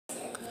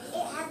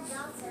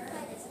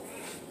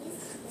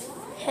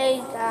Hey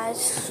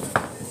guys,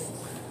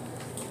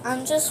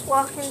 I'm just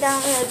walking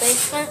down in the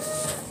basement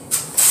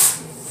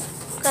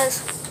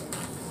because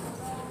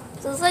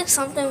there's like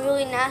something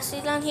really nasty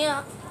down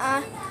here.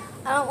 I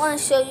don't want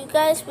to show you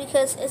guys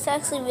because it's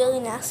actually really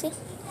nasty.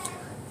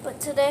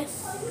 But today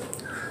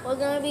we're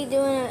going to be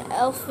doing an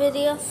elf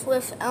video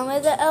with Elmer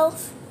the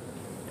elf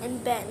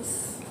and Ben.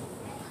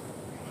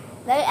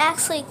 They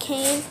actually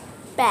came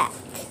back.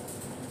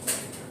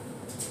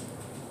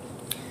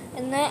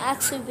 And they're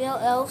actually real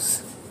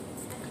elves.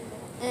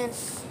 And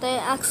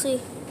I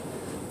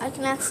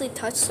can actually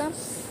touch them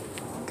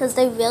because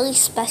they're really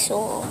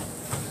special.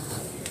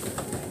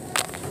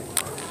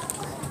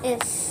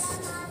 And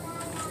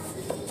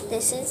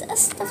this is a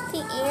stuffed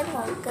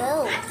animal.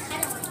 Go.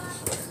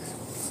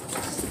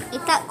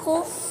 Ain't that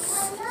cool?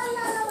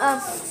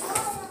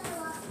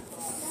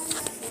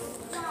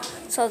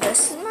 So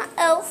this is my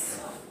elf.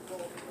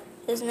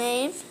 His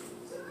name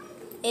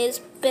is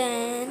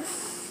Ben.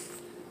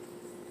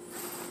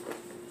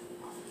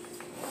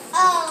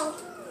 Oh.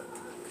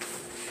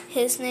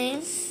 His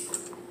name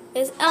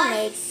is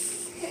Elmer.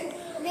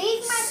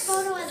 Leave my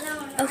photo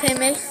alone. Okay,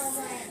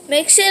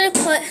 make sure to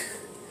put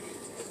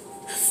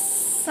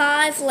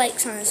 5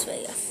 likes on this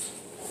video.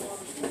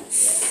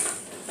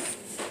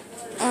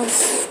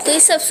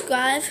 Please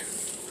subscribe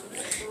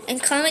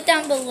and comment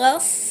down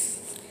below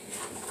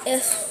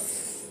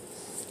if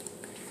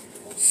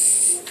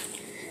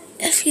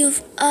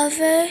you've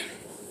ever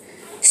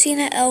seen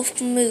an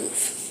elf move.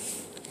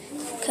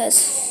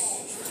 Because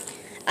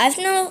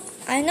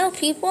I know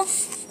people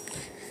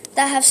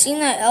that have seen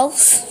their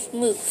elves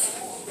move.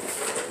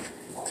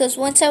 Because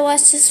once I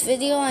watched this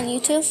video on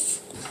YouTube,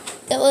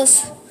 it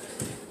was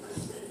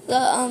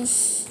the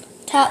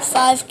top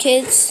 5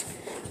 kids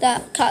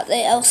that caught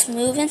their elves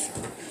moving.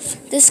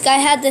 This guy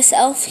had this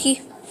elf.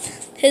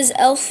 His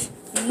elf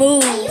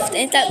moved.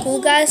 Ain't that cool,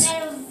 guys?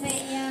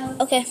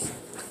 Okay.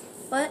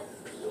 What?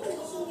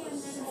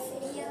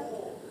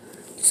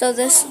 So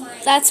that's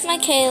my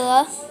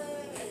Kayla.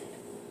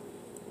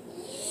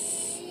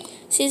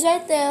 She's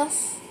right there.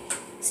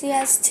 She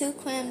has 2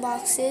 clan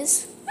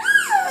boxes.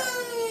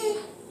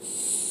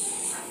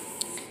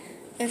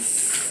 And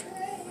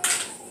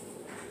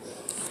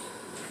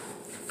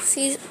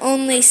she's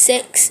only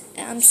 6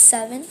 and I'm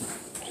 7,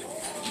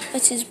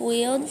 which is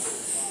weird.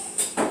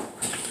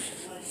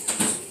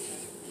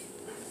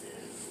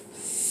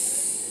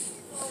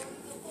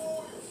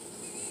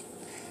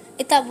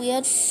 Ain't that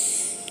weird?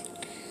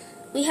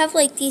 We have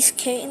like these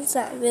curtains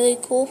that are really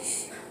cool.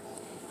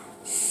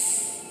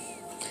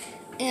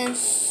 And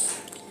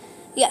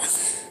yeah,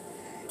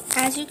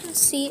 as you can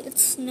see,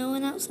 it's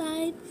snowing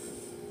outside.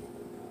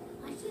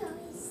 Why do you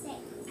always say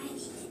I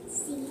should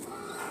see?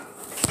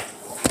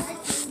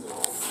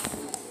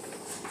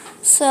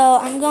 So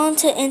I'm going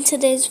to end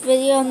today's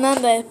video.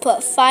 Remember,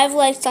 put 5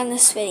 likes on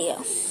this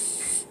video.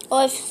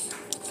 Or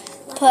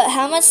put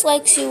how much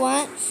likes you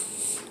want,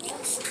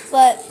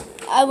 but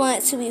I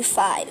want it to be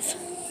 5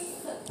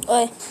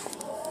 or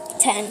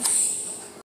 10.